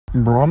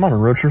Bro, I'm on a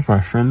road trip with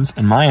my friends,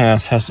 and my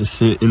ass has to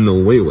sit in the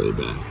way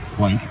back.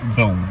 Like,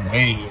 the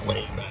way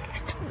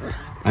back.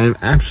 I have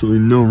absolutely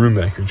no room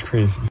back here. It's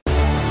crazy.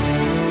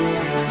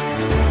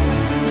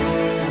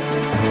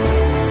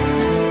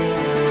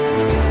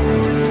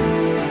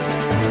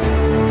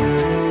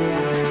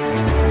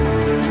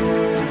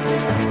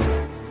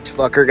 This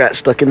fucker got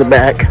stuck in the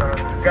back.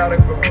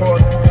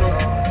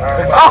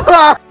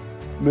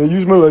 Man,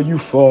 you smell like you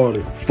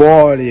farted,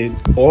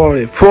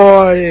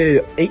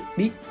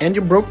 80, and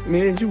you broke,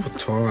 man, you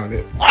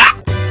retarded.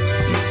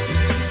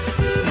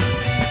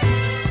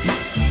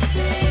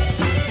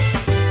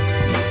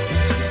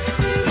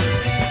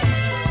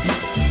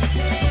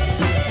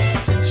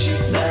 She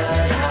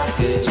said, how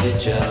could you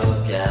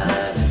joke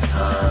at a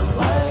time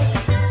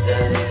like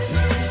this?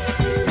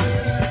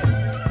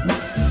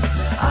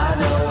 I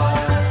know why,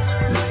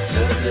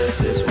 'cause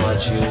this is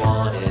what you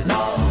wanted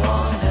all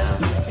along now,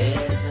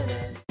 isn't it?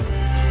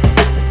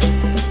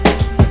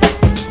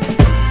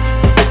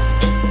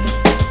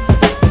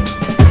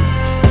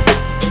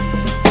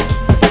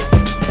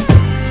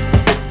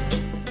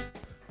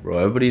 Bro,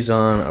 everybody's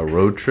on a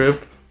road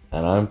trip,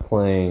 and I'm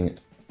playing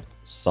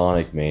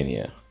Sonic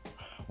Mania.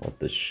 What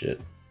the shit?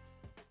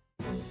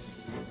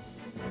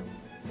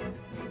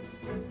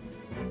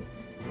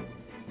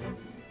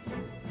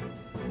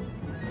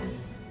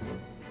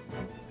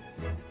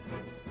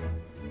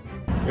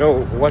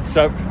 Yo, what's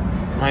up,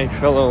 my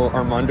fellow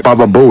Armando?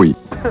 Baba Bowie.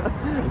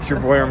 It's your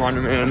boy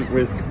Armando Man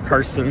with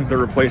Carson, the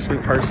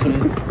replacement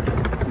Carson.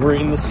 We're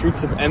in the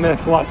streets of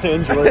MF Los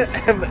Angeles.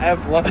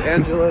 MF Los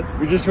Angeles.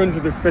 We just went to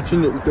the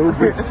fetching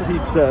Dobrik's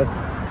Pizza.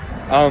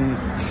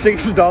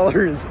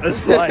 $6 a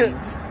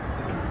slice.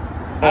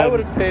 I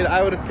would have paid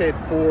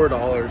 $4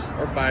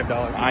 or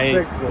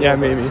 $5. Yeah,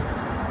 maybe.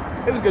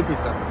 It was good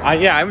pizza.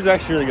 Yeah, it was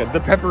actually really good. The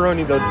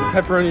pepperoni though, the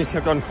pepperoni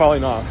kept on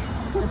falling off,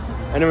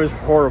 and it was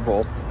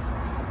horrible.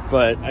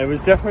 But it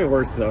was definitely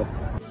worth though.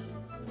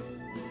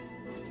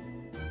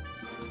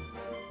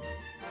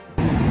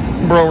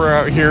 Bro, we're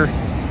out here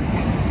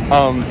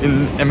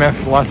in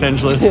MF Los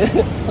Angeles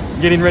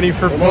getting ready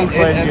for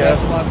Poguelandia.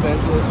 MF Los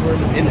Angeles, we're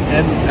in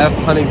MF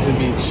Huntington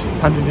Beach.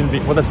 Huntington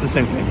Beach. Well, that's the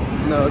same thing.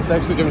 No, it's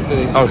actually a different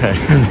city. Okay.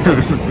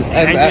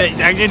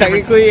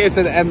 Technically, it's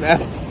an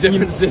MF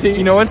different city.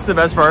 You know what's the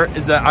best part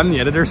is that I'm the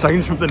editor, so I can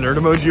just put the nerd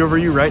emoji over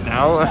you right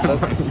now.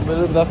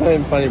 That's not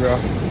even funny, bro.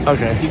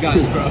 Okay. You got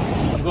it, bro.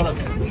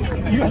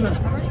 You guys are.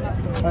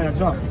 Oh yeah,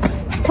 John.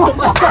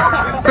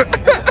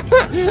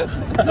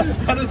 That's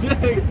kind of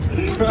sick.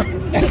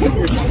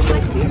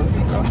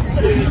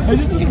 I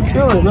should just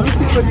kill it. Let me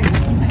see what.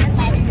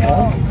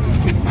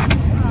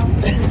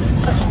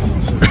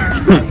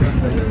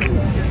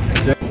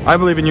 I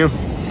believe in you.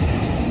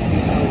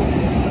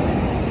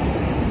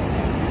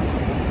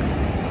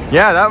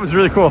 Yeah, that was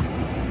really cool.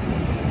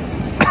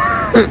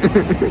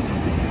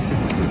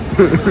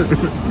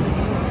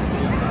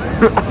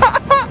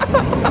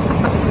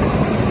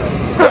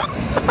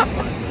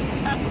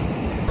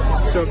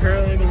 So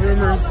apparently the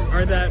rumors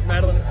are that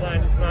Madeline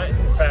Klein is not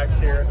in fact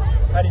here.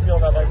 How do you feel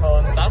about that,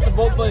 Colin? That's a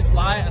bold-faced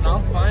lie, and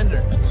I'll find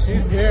her.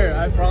 She's here,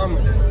 I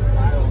promise.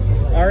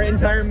 Our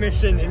entire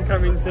mission in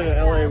coming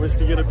to LA was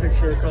to get a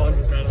picture of Colin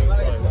with Madeline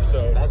Klein,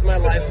 so... That's my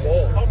life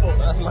goal.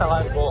 That's my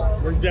life goal.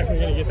 We're definitely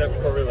gonna get that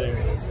before we leave.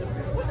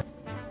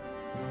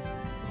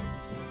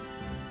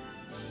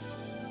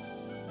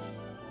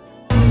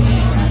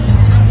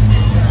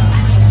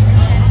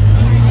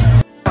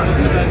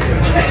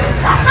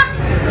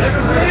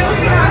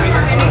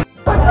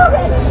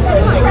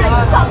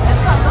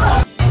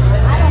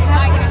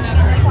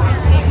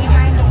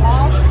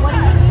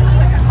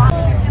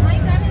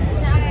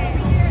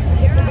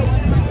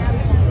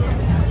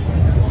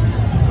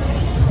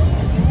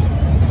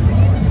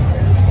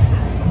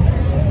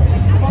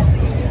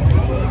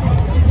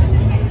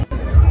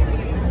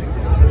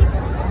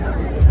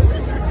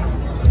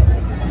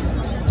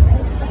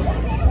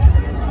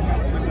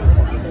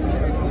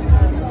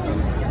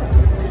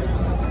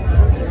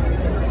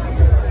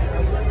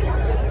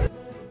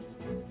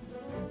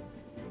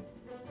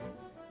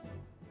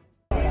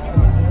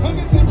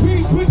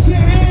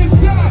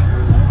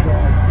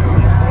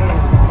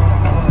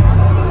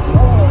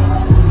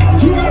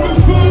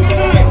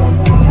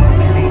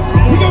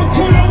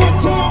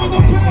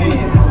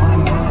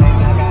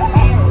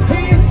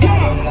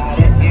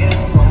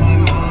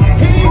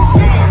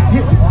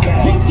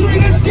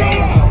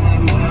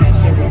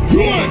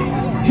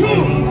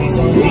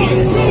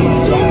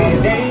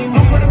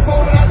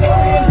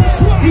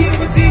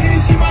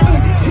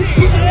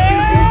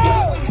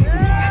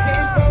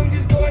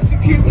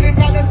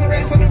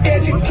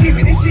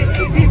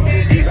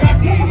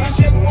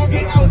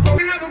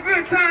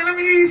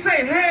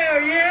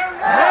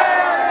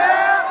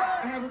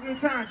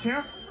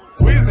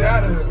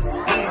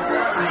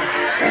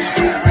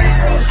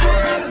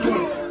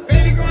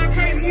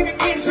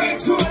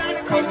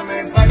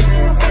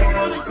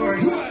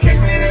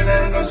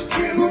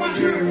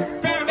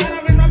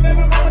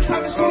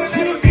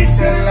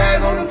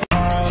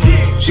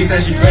 She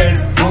said she ready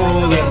to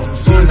pull up. As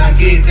soon as I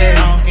get there,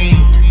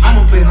 I'm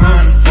up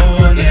behind the phone.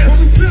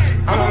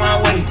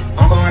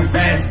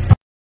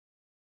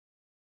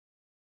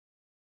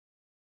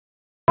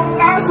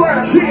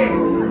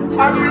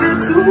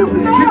 Get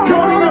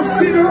your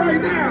shit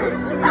right now.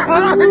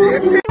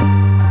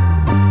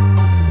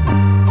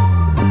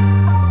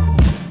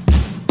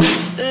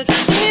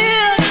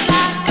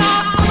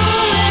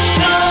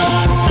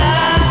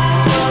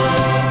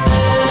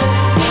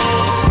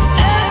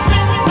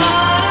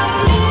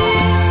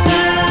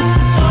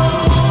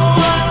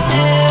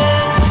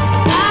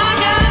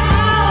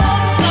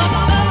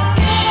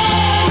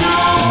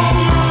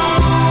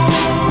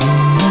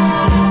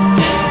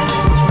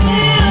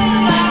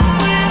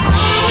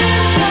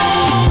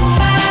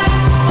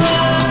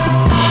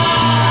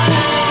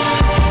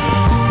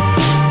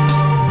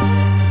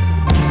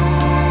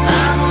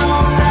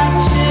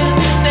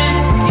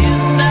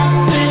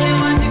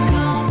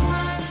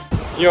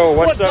 Yo,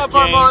 what's up,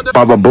 gang? Armando?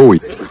 Baba Booey.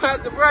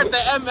 We're at the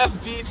MF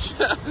Beach.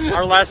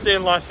 Our last day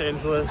in Los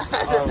Angeles.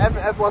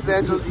 MF Los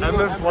Angeles.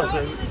 MF Los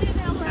Angeles.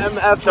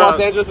 MF Los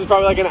Angeles is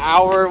probably like an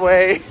hour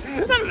away.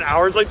 Not an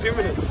hour, it's like 2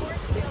 minutes.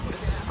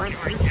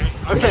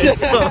 Okay,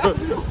 so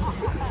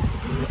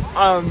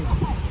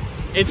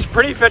it's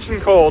pretty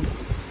fetching cold,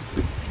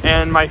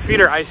 and my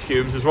feet are ice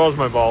cubes as well as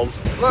my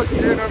balls. Look,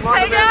 you're in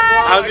Armando.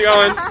 How's it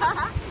going,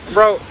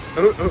 bro?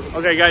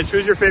 Okay, guys,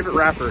 who's your favorite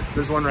rapper?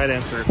 There's one right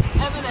answer.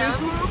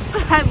 Eminem.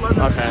 I love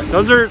Eminem. Okay,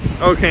 those are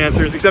okay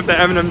answers, except that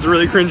Eminem's a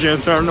really cringe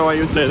answer. I don't know why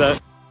you would say that.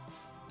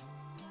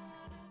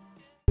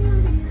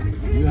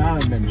 You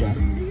haven't been drunk.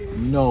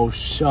 No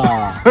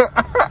shot. Wait,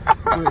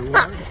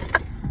 what?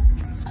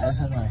 I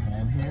just have my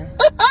hand here.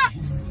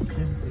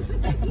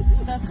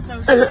 That's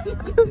so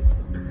true.